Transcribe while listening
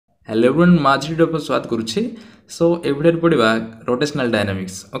Hello everyone माझी पर स्वागत करुछि। सो एवडे पढ़िबा rotational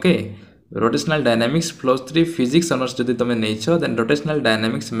dynamics. Okay, rotational dynamics +3 physics honours जदि तुम नहींछ then rotational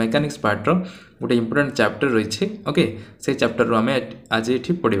dynamics mechanics part रो गोटे इंपोर्टेंट चैप्टर रही। ओके, से चैप्टर रो आमे आज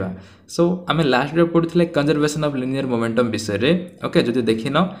एठी पढ़िबा। सो आमे लास्ट रे पढ़िथिले कंजर्वेशन ऑफ लिनियर मोमेंटम विषय रे। ओके, जदि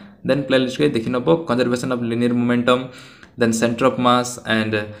देखिनो देन प्लेलिस्ट के देखिनबो conservation of linear momentum then centre of mass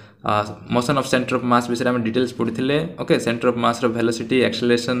and motion of centre of mass विषय में डिटेल्स पढ़ी। Okay, centre of mass row velocity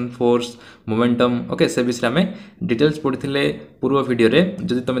acceleration force momentum okay से विषय में डिटेल्स पढ़ी पूर्व वीडियो रे।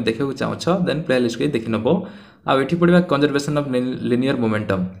 जदि तुम देखा चाहछ देन प्लेलिस्ट के देखि नबो। आ एठी पढ़िबा conservation of linear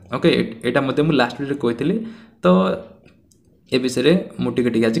momentum. Okay, एटा मते मु लास्ट वीडियो कहितली तो ए विषय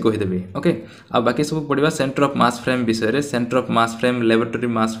मुझे आज कहीदेवी। ओके, आ बाकी सब पढ़ा सेंटर ऑफ मास फ्रेम विषय। Centre of mass frame laboratory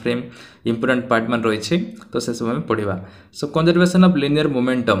mass frame important part मान रही तो से सब आम पढ़ा। सो conservation of linear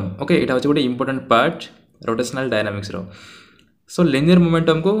momentum okay यहाँ हूँ गोटे इंपोर्टेंट पार्ट रोटेशनल डायनामिक्स रो। सो लिनियर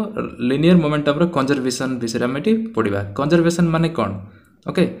मोमेंटम रो कंजर्वेशन विषय आम ये पढ़ा। कंजर्वेशन माने कौन?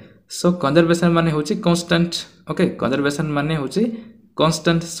 ओके, सो कंजर्वेशन माने होची कांस्टेंट। ओके, कंजर्वेशन माने होची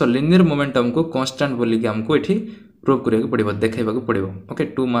कांस्टेंट। सो लिनियर मोमेंटम को कांस्टेंट बोली कि हमको एठी प्रूव करिया पड़ो देखा पड़ो। ओके,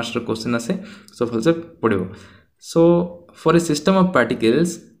 2 मार्क्स क्वेश्चन आसे सो भलसे पड़ो। So for a system of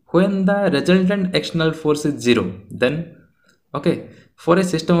particles when the resultant external force is 0 then okay for a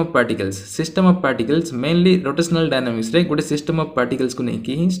system of particles mainly rotational dynamics रे गोटे सिस्टम ऑफ पार्टिकल्स को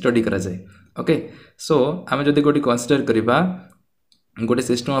लेकिन ही स्टडी करा जाए। ओके, सो आम जदि गोटे कंसीडर करिबा गोटे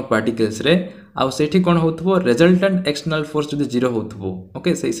सिस्टम ऑफ पार्टिकल्स रे आउ सेठी कोन होथबो रिजल्टेंट एक्सटर्नल फोर्स जदि 0 होथबो।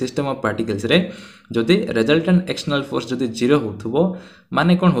 ओके, से सिस्टम ऑफ पार्टिकल्स रे जदि रिजल्टेंट एक्सटर्नल फोर्स जदि 0 होथबो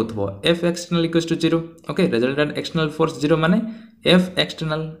माने कोन होथबो F external equals to 0। Okay, resultant external force 0 माने F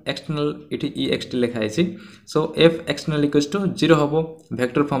एक्सटर्नल इठी EXT लिखा है। सो F external equals to 0 होबो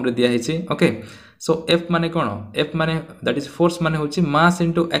वेक्टर फॉर्म रे दिया है। ओके, सो F माने कोन? F माने दैट इज फोर्स माने होची mass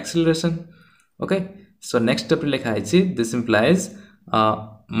into acceleration. Okay, so next step लिखा है this implies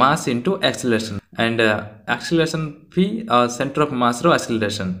mass into acceleration and acceleration भी center of mass row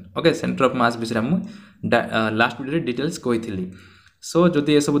acceleration। okay, center of mass विषय हम लास्ट वीडियो रे डिटेल्स कही थी। सो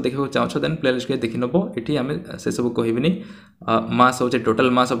जदि ये सब देखा चाहो देन प्लेलिस्ट के देखि नबो। एठी हमें से सब कहबिनी मास होचे total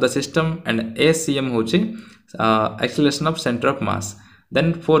mass of the system and ACM होचे acceleration of centre of mass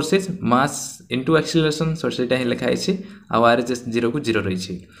then force is mass into acceleration. सो सेटा ही लिखा है आ RHS 0 को 0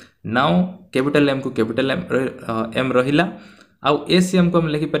 रही। नाउ कैपिटल M को कैपिटल M रहिला आउ ACM को हम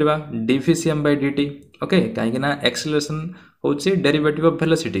लिखि परिबा dVCM by dt। ओके, काहे ना एक्सेलरेशन होची derivative of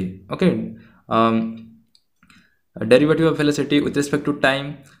velocity. Okay, derivative of velocity with respect to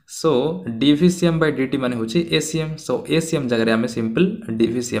time. So dVCM by dt माने होची ACM। सो ACM जगह रे हमें सिंपल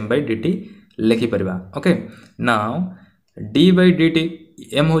dVCM by dt लिखि परिबा। Okay, now d by dt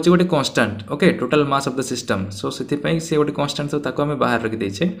m होची गोटे constant. Okay, total mass of the system. सो सेति पई से गोटे कांस्टेंट तो ताको हमें बाहर रखि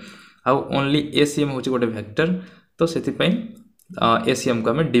दैछे। आउ ओनली ACM होची गोटे वेक्टर तो सेति पई ACM को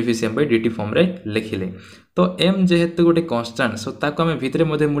आम dVCM by dt फॉर्म रे लिखिले। तो m जेहेतु गोटे कांस्टेंट सो ताको आम भितरे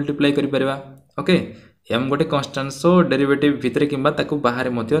मध्ये मल्टीप्लाई करि परबा। ओके, m गोटे कांस्टेंट सो डेरिवेटिव भितरे किंबा ताको बाहर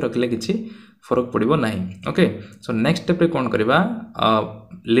मध्ये रखले किछि फरक पड़िबो नाही। ओके, सो नेक्स्ट स्टेप रे कोन करबा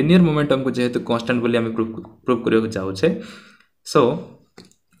लिनियर मोमेंटम को जेहेतु कांस्टेंट बोली आम प्रूव करियो जाउछे। सो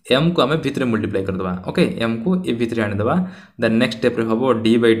m को आम भितरे मल्टीप्लाई कर दबा। ओके, m को ए भितरे आनि दबा देन नेक्स्ट स्टेप रे हबो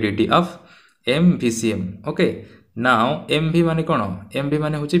d by dt of mVCM। Okay, now mv माने कोन? mv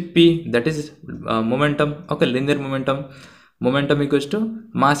माने होची p that is momentum. Okay, linear momentum equals to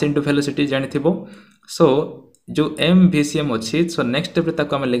mass into velocity जानि थिबो। सो जो mvcm अछि सो नेक्स्ट स्टेप रे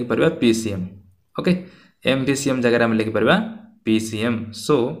ताको हम लिखि परबा pcm। ओके, mvcm जगह हम लिखि परबा pcm।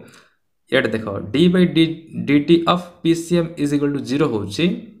 सो एट देखो d by dt of pcm is equal to 0 होची।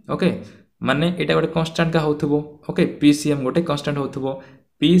 ओके, माने एटा गोटे कांस्टेंट का होथबो। ओके, pcm गोटे कांस्टेंट होथबो।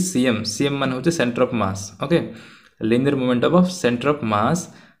 pcm cm मान होचे centre of mass. Okay, linear momentum of centre of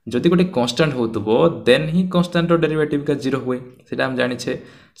mass जदि गोटे constant होतबो then he constant row derivative का 0 हुए सेटा हम जानि छे।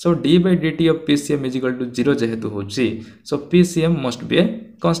 सो d by dt of pcm is equal to 0 जेहेतु होची सो pcm must be a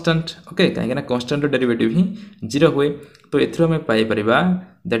constant. Okay, काहे ना कांस्टेंट रो डेरिवेटिव ही 0 हुए तो एथरो में पाई परिबा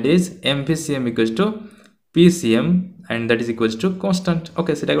that is mvcm equals to pcm and that is equals to constant.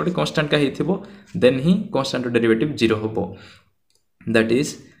 Okay, सेटा गोटे कांस्टेंट का हिथिबो then he constant row derivative 0 होबो। That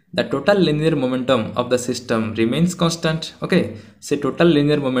is the total linear momentum of the system remains constant। okay, से total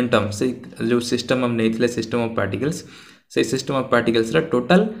linear momentum से जो system हम नहीं थे system of particles से system of particles रा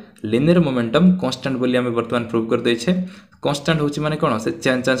total linear momentum constant बोली हमें वर्तमान प्रूव कर दे छे। constant होची माने कोन? से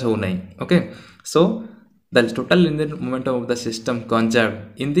चेंज हो नहीं। okay, so the total linear momentum of the system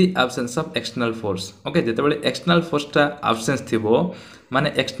conserved in the absence of external force। okay, जेते बेले external force टा absence थिबो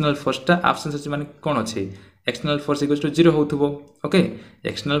माने external force टा absence अछि माने कोन अछि external force equals to 0 होथुबो okay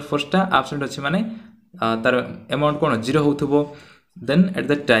external force टा एब्सेंट अछि माने तार amount cone 0 होथुबो then at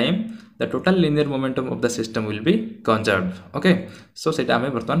that time the total linear momentum of the system will be conserved okay so सेटा हमें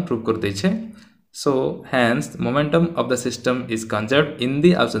वर्तमान प्रूव कर दै छै so hence momentum of the system is conserved in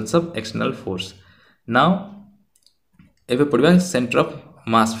the absence of external force now एबे पड़िबा centre of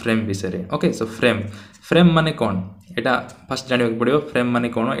mass frame विषय okay so frame माने कोन एटा first जानिबा पड़िबो frame माने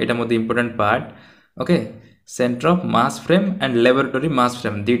कोन एटा Modi important part okay centre of mass frame and laboratory mass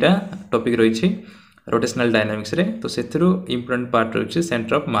frame दीटा topic रही छी rotational dynamics रे तो सेथरु important part रही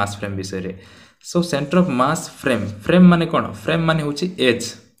centre of mass frame विषय रे so centre of mass frame माने कोन फ्रेम माने होची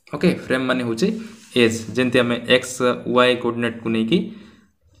एज ओके फ्रेम माने होची एज जेंति हमें एक्स वाई कोऑर्डिनेट को नै की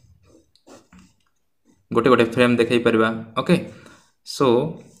गोटे गोटे फ्रेम देखै परबा ओके सो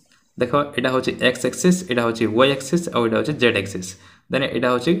देखो एटा होची एक्स एक्सिस एटा होची वाई एक्सिस और एटा होची जेड एक्सिस देन एटा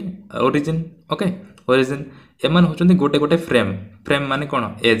होची ओरिजिन ओके ओरिजिन एमन होचंदी गोटे गोटे फ्रेम माने कोन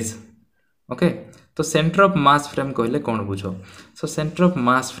एज ओके तो सेंटर ऑफ मास फ्रेम कहले कोन बुझो so centre of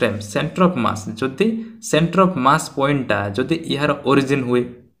mass frame centre of mass जदि सेंटर ऑफ मास पॉइंटटा जदि इहार ओरिजिन हुए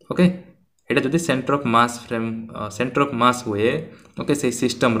ओके एटा जदि centre of mass frame centre of mass हुए ओके से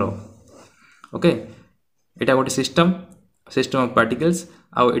सिस्टम रो ओके एटा गोटे सिस्टम ऑफ पार्टिकल्स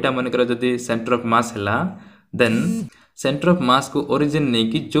आउ एटा मन कर जदि सेंटर ऑफ मास हला देन सेंटर ऑफ मास को ओरिजिन नै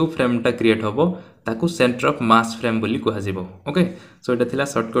कि जो फ्रेमटा क्रिएट होबो ताकू सेंटर ऑफ मास फ्रेम बोली कहा जिवो ओके सो एटा थिला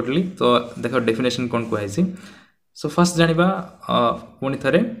शॉर्टकटली तो देखो डेफिनेशन कोन कहैसी सो फर्स्ट जानिबा पुनी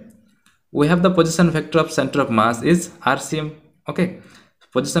थरे we have the position vector of centre of mass is RCM okay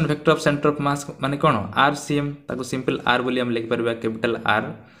position vector of centre of mass माने कोन आरसीएम ताकू सिंपल आर बोली हम लिख परबा capital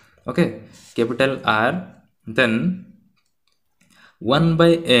R okay capital R then 1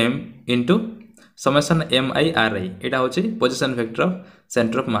 by m into summation mi ri एटा होची position vector of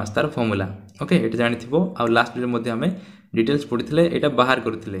centre of mass तार formula okay एटा जानि थिबो आ last video मध्ये हमें डिटेल्स पढिथिले एटा बाहर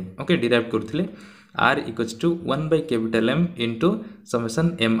करथिले ओके डिराइव करथिले r equals to 1 by capital M into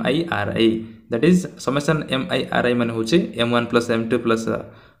summation mi ri that is summation mi ri माने होची m1 plus m2 plus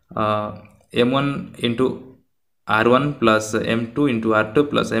m1 into r1 plus m2 into r2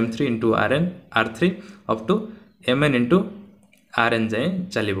 plus m3 into r3 up to mn into rn जाए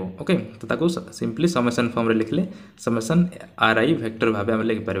चलिबो okay तो ताको simply summation form रे लिखले summation ri vector भाबे हम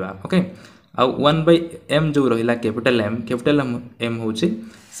लिख परबा okay uh 1 by m जो रहिला capital m होची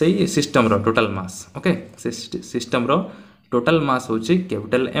सही सिस्टम रो टोटल मास ओके सिस्टम रो टोटल मास होची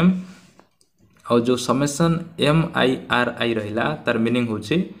कैपिटल m और जो समेशन mi ri रहिला तार मीनिंग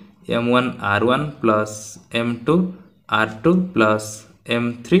होची m1 r1 plus m2 r2 plus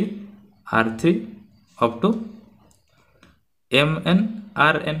m3 r3 up to mn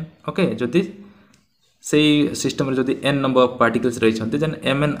rn okay जदि सेही सिस्टम रे जदि n नंबर ऑफ पार्टिकल्स रही छथि जन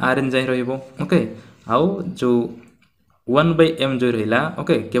mn rn जाय रहइबो ओके आउ जो 1 by m जो रहिला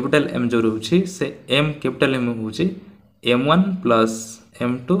ओके कैपिटल m जो रहउछि से m कैपिटल m होछि m1 plus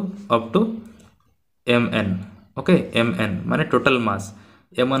m2 up to mn okay mn माने टोटल मास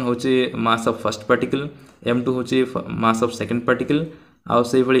m1 होची mass of first particle m2 होची मास ऑफ सेकंड पार्टिकल आउ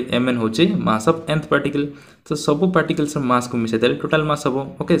से भली mn होची मास ऑफ nth पार्टिकल तो सब पार्टिकल्स मास को मिसे देले टोटल मास हबो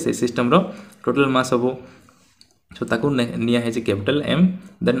ओके से सिस्टम रो टोटल मास हबो सो ताकू निया है J capital m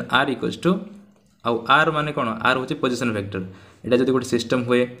then r equals to आउ r माने कोन r होची पोजीशन वेक्टर एटा जदी गोटे सिस्टम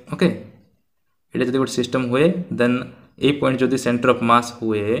हुए ओके एटा जदी गोटे सिस्टम हुए देन ए पॉइंट जदी सेंटर ऑफ मास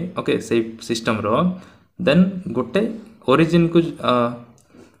हुए ओके से सिस्टम रो देन गोटे ओरिजिन को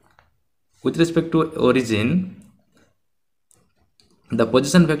with respect to origin the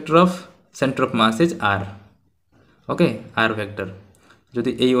position vector of center of mass is r okay r vector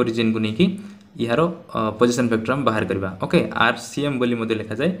जदि ए origin को नहीं कि यारो पोजीशन वेक्टर हम बाहर करबा ओके rcm बोली मते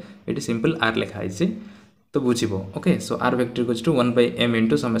लिखा जाय एटी सिंपल r लिखा आइছে तो बुझिबो okay so r vector equals to 1 by m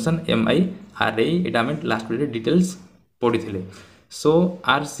into summation mi ri एटा हम लास्ट वीडियो डिटेल्स पढिथिले सो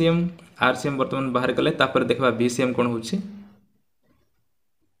rcm वर्तमान बाहर कले तापर देखबा vcm कोन होछि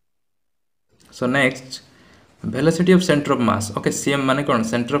so next velocity of center of mass okay cm माने कोन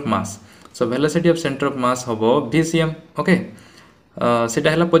center of mass so velocity of center of mass होबो vcm okay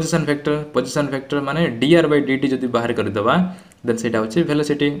सेटा हला पोजीशन वेक्टर माने dr by dt जदी बाहर कर दबा देन सेटा होची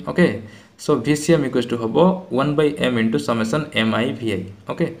velocity okay so vcm equals to होबो 1 by m into summation mi vi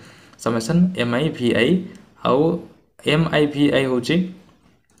okay summation mi vi आउ mi vi होची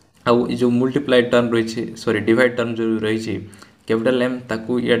आउ जो मल्टीप्लाई टर्म रही छी सॉरी डिवाइड टर्म जो रही छी कैपिटल m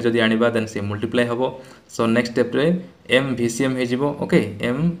ताकू यार जदी आनिबा देन से मल्टीप्लाई हबो सो नेक्स्ट स्टेप रे m vcm हे जिवो ओके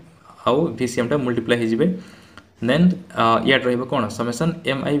m आउ vcm टा मल्टीप्लाई हे जिवे देन यार रहबो कोन summation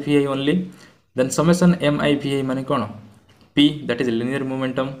mi vi only then summation mi vi माने कोन p that is linear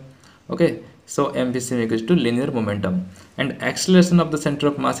momentum okay So MVCM equals to linear momentum, and acceleration of the center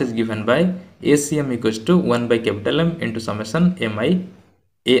of mass is given by ACM equals to 1 by capital M into summation mi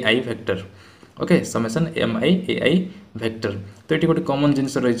ai vector. Okay summation mi ai vector. तो ये गोटे common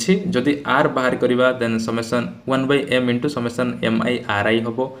जिनस रही जदि r बाहर करवा then summation 1 by m into summation mi ri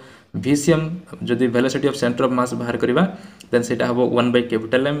हम VCM जदि velocity of centre of mass बाहर करवा देन सेटा हम 1 by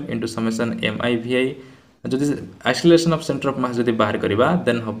capital M into summation mi vi. जदि acceleration of centre of mass जदि बाहर करवा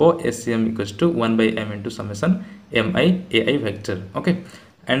देन हम ACM equals to 1 by m into summation mi ai vector. Okay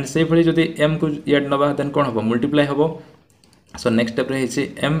and से भली जदि m को याड नबा देन कोन हम मल्टीप्लाई हम. सो नेक्स्ट स्टेप रही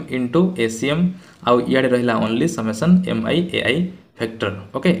m into ACM आउ याड रहिला only summation mi ai vector.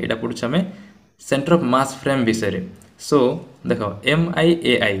 Okay एटा पडुछ हमें सेंटर ऑफ मास फ्रेम विषय. सो देखो mi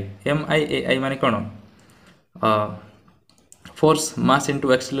ai माने कोन फोर्स मास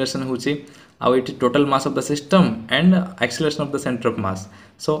into एक्सेलरेशन होची आउ it total mass of the system and acceleration of the centre of mass.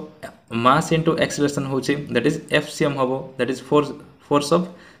 So mass into acceleration होची that is FCM हबो that is force of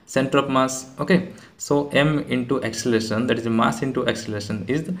center of mass. Okay, so m into acceleration, that is mass into acceleration,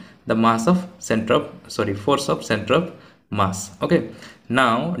 is the mass of force of center of mass. Okay,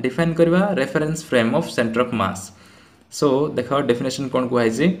 now define kariba reference frame of center of mass. So देखो definition कौन को है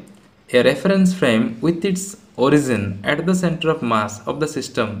जी, a reference frame with its origin at the center of mass of the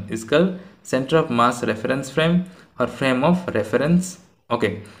system is called center of mass reference frame or frame of reference.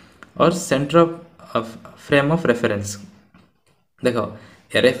 Okay, or center of frame of reference. देखो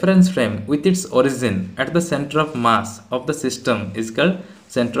a reference frame with its origin at the center of mass of the system is called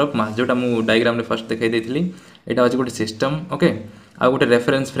center of mass. जोटा मु diagram रे first देखाई देथिली एटा अछि गोटे system. Okay आ गोटे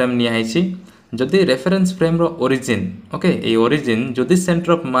reference frame निया हैछि. जदि रेफरेंस फ्रेम रो ओरिजिन ओके ए ओरिजिन जदि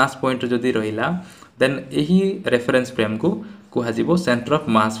सेंटर ऑफ मास पॉइंट जदि रहिला देन एही रेफरेंस फ्रेम को कुहा जिवो सेंटर ऑफ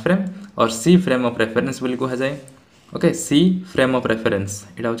मास फ्रेम और सी फ्रेम ऑफ रेफरेंस बोली कुहा जाय. Okay C frame of reference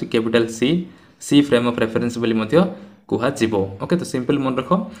एटा होछि capital C frame of reference बोली मध्य कुहा जीवो. ओके तो सिंपल मन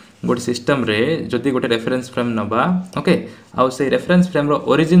रखो गोटे सिस्टम रे जदि गोटे रेफरेंस फ्रेम नबा ओके आउ से रेफरेंस फ्रेम रो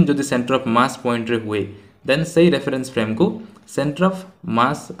ओरिजिन जदि सेंटर ऑफ मास पॉइंट रे हुए देन सही रेफरेंस फ्रेम को centre of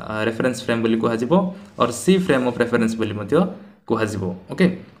mass reference frame बोली कुहा जीवो और सी फ्रेम ऑफ रेफरेंस बोली मध्य कुहा जीवो. ओके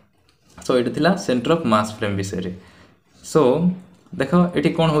सो एटा थिला सेंटर ऑफ मास फ्रेम विषय रे. सो देखो एठी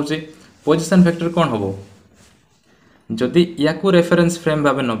कोन होची पोजीशन वेक्टर कोन होबो जदि याकू रेफरेंस फ्रेम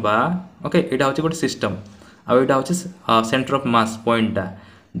भाबे नबा. ओके एटा होची गोटे सिस्टम आउ एटा होची सेंटर ऑफ मास पॉइंट टा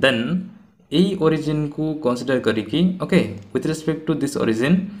देन ए ओरिजिन को कंसीडर करिकी okay with respect to this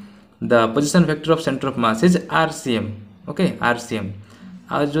origin the position vector of centre of mass is RCM. Okay RCM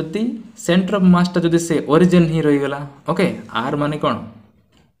आ जदि सेंटर ऑफ मास टा जदि से ओरिजिन ही रही गला ओके R माने कोन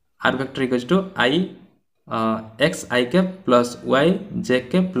R vector equals to I x I cap plus y j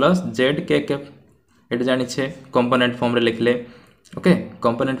cap plus z k cap. एटा जानि छे component form रे लिखले. ओके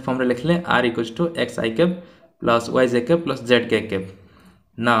कंपोनेंट फॉर्म रे लिखले r equals to x I cap plus y j cap plus z k cap.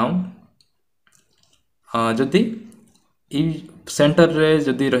 Now जदि ई centre रे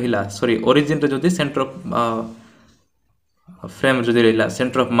जदि रहिला ओरिजिन रे जदि सेंटर ऑफ फ्रेम जदि रहिला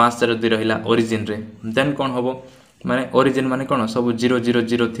सेंटर ऑफ मास जदि रहिला ओरिजिन रे देन कोन होबो माने ओरिजिन माने कोन सब 0 0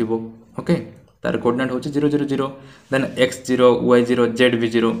 0 थिबो. ओके तार कोऑर्डिनेट होची 0 0 0 देन x 0 y 0 z भी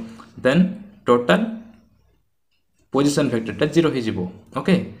 0 देन टोटल पोजीशन वेक्टर टा 0 हो जिवो.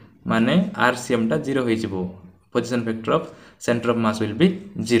 ओके माने RCM टा 0 हो जिवो. Position vector of centre of mass will be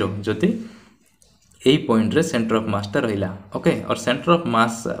 0 जदि ए पॉइंट रे सेंटर ऑफ मास टा रहिला. ओके और centre of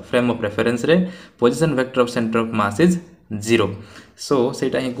mass frame of reference रे position vector of centre of mass is 0. सो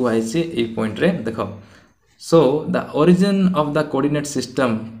सेटा ही कुहाइछि ए पॉइंट रे देखो. So the origin of the coordinate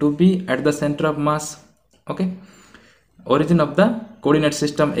system to be at the centre of mass. Okay origin of the coordinate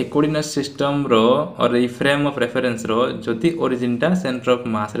system A coordinate system रो और a frame of reference रो जदि origin टा centre of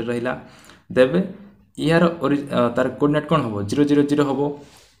mass रे रहिला देबे यार तार coordinate कोन होबो 0 0 0 होबो.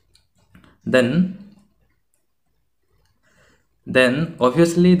 then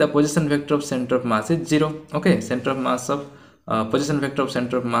obviously the position vector of center of mass is 0. okay center of mass of position vector of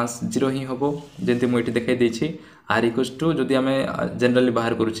center of mass 0 ही होबो जेंति मु एठी देखाई देछि r equals to जदि हमें जनरली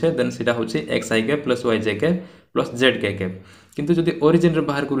बाहर करूछे देन सेटा होछि x I cap plus y j cap plus z k cap. किंतु जदि ओरिजिन रे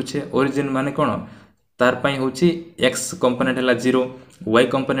बाहर करूछे ओरिजिन माने कोन तार पई होछि x कंपोनेंट हला 0 y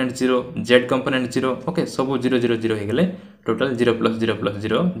component 0 z component 0. Okay सब 0 0 0 हे गेले टोटल 0 प्लस 0 प्लस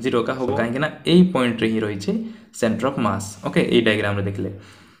 0 0 का होबो काहे कि ना एई पॉइंट रे ही रही छै centre of mass. Okay AE diagram रे देखले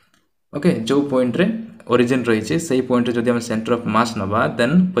ओके जो पॉइंट रे ओरिजिन रही छै सेही पॉइंट रे जदि हम सेंटर ऑफ मास नबा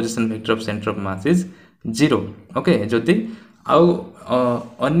then position vector of centre of mass is 0. Okay जदि आउ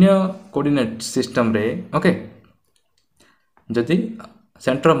अन्य कोऑर्डिनेट सिस्टम रे ओके जदि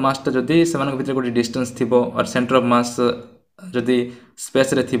सेंटर ऑफ मास ता जदि सेमान भीतर गोटे डिस्टेंस थिबो और सेंटर ऑफ मास जदि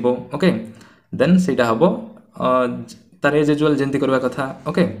स्पेस रे थिबो ओके देन सेटा हबो तार एज यूजुअल जेंति करबा कथा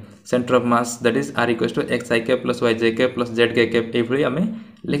okay centre of mass that is r equals to x i cap plus y j cap plus z k cap A भली हमें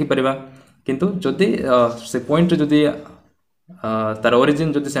लिखि परिबा किंतु जदि से पॉइंट जदि तार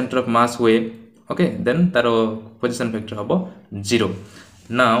ओरिजिन जदि सेंटर ऑफ मास हुए ओके देन तार पोजीशन वेक्टर हबो 0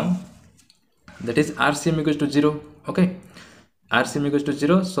 now that is rcm equals to 0 okay rcm equals to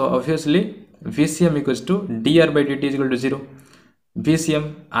 0 so obviously vcm equals to dr by dt is equal to 0 vcm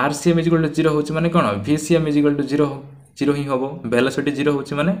rcm is equal to 0 होची माने कोन vcm is equal to 0 0 ही होबो velocity 0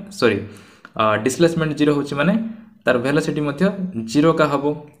 होची माने sorry displacement 0 होची माने तार velocity मध्य 0 का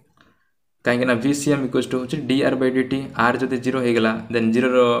हबो काहे ना vcm इक्वल्स टू होची dr by dt r जदि 0 हे गेला then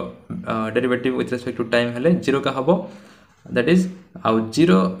 0 row derivative with respect to time हेले 0 का हबो दैट इज आउ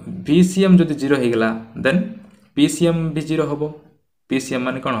 0 vcm जदि 0 हे गेला देन pcm भी 0 हबो pcm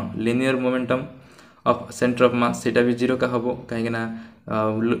माने कोन linear momentum of centre of mass सेटा भी 0 का हबो काहे ना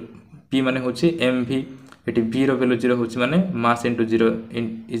p माने होची mv एटी v रो वैल्यू 0 होची माने mass into 0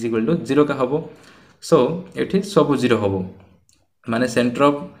 is equal to 0 का हबो सो एटी सब 0 हबो माने centre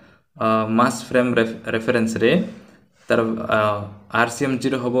of mass frame reference रे तार rcm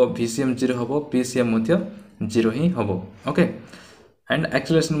 0 हबो vcm 0 हबो pcm मध्य 0 ही हबो ओके एंड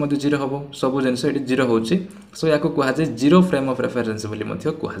एक्सेलरेशन मध्य 0 हबो सब जिंस एटी 0 होची सो याको कुहा जाय 0 फ्रेम ऑफ रेफरेंस बोली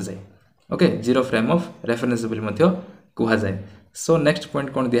मध्य कुहा जाय ओके 0 फ्रेम ऑफ रेफरेंस बोली मध्य कुहा जाय सो नेक्स्ट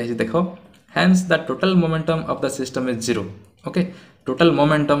पॉइंट कोन दिया है देखो hence the total momentum of the system is 0 okay total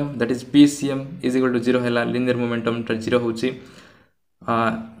momentum that is pcm is equal to 0 hela linear momentum 0 होची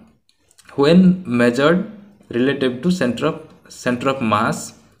when measured relative to center of mass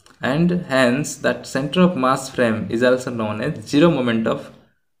and hence that center of mass frame is also known as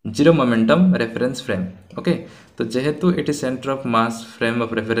zero momentum reference frame okay तो जेहेतु eighty center of mass frame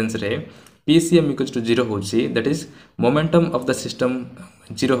of reference रे pcm equals to 0 होची that is momentum of the system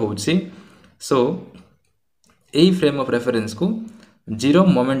 0 होची सो एई frame of reference को zero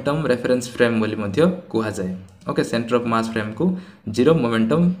momentum reference frame बोली मध्य कुहा जाय okay centre of mass frame को zero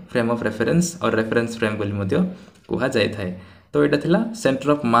momentum frame of reference और reference frame बोली मध्य कुहा जाय थाए तो एटा थिला centre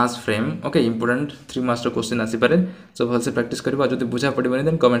of mass frame okay important 3 master question आसी पारे सो भल से प्रैक्टिस करबा जदि बुझा पड़िबनी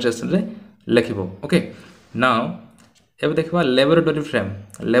देन कमेंट सेक्शन रे लिखिबो ओके नाउ एबे देखबा laboratory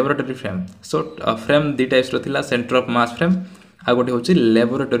frame so frame the types रो थिला सेंटर ऑफ मास फ्रेम आ गोटे होची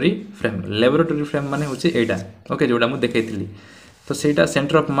लेबोरेटरी फ्रेम माने होची एटा ओके जोडा मु देखैथिली तो सेटा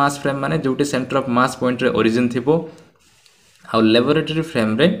सेंटर ऑफ मास फ्रेम माने Jote centre of mass point रे ओरिजिन थिबो आ लेबोरेटरी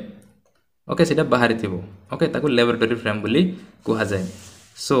फ्रेम रे ओके सेटा बाहर थिबो ओके ताको लेबोरेटरी फ्रेम बोली कुहा जाय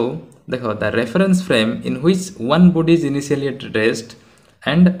सो देखो the reference frame in which one body is initially at rest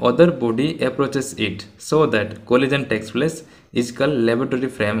and other body approaches it so that collision takes place is called laboratory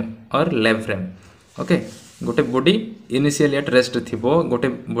frame और लैब फ्रेम ओके गोटे body initially at rest थिबो गोटे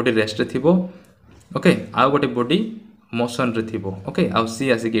body rest थिबो okay आ गोटे body motion रे थिबो okay आ सी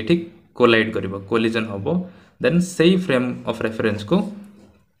आसी के ठीक कोलाइड करिवो कोलिजन होबो देन सेही फ्रेम ऑफ रेफरेंस को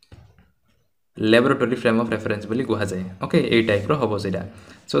लेबोरेटरी फ्रेम ऑफ रेफरेंस बोली कुहा जाय ओके ए टाइप रो होबो सेटा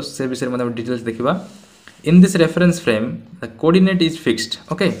सो से विषय में हम डिटेल्स देखिबा in this reference frame the coordinate is fixed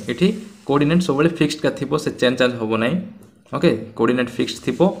okay एठी कोऑर्डिनेट सबले फिक्स्ड का थिबो से चेंज होबो नै ओके कोऑर्डिनेट फिक्स्ड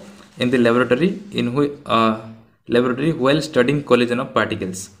थिबो in the laboratory while studying collision of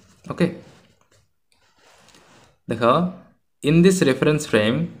particles okay देखो in this reference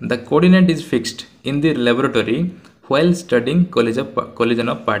frame the coordinate is fixed in the laboratory while studying collision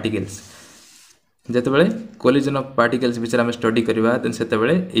of particles जते बेले collision of particles विचार हम study करबा then सेते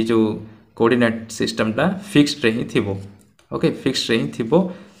बेले ए जो कोऑर्डिनेट सिस्टम टा फिक्स्ड रही थिबो ओके फिक्स्ड रही थिबो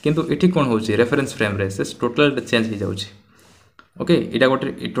किंतु एठी कोन होची रेफरेंस फ्रेम रे से टोटल चेंज हो जाउची ओके इटा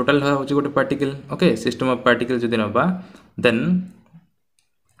गोटे टोटल होची गोटे particle okay system of particle जदि नबा देन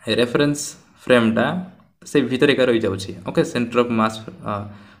रेफरेंस फ्रेम टा से भीतर का रही जाउची okay centre of mass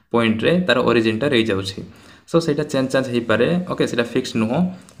point रे तार ओरिजिन टा रही जाउची सो सेटा चेंज हे पारे ओके सेटा fixed no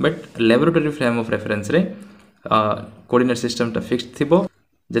but laboratory frame of reference रे कोऑर्डिनेट सिस्टम टा फिक्स्ड थिबो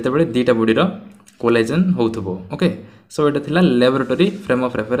जते बेले दीटा बॉडी रो कोलाइजन होथबो ओके सो एटा थिला लेबोरेटरी फ्रेम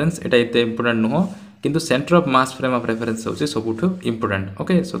ऑफ रेफरेंस एटा इते इंपोर्टेंट नो किंतु centre of mass frame of reference होची सबुठो इंपोर्टेंट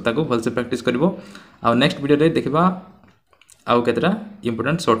ओके सो ताको भल से प्रैक्टिस करबो आ नेक्स्ट वीडियो रे देखबा आउ केतरा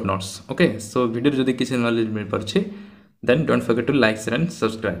important short notes okay so video जदी किसी knowledge mill परछि then don't forget to like share and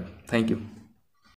subscribe thank you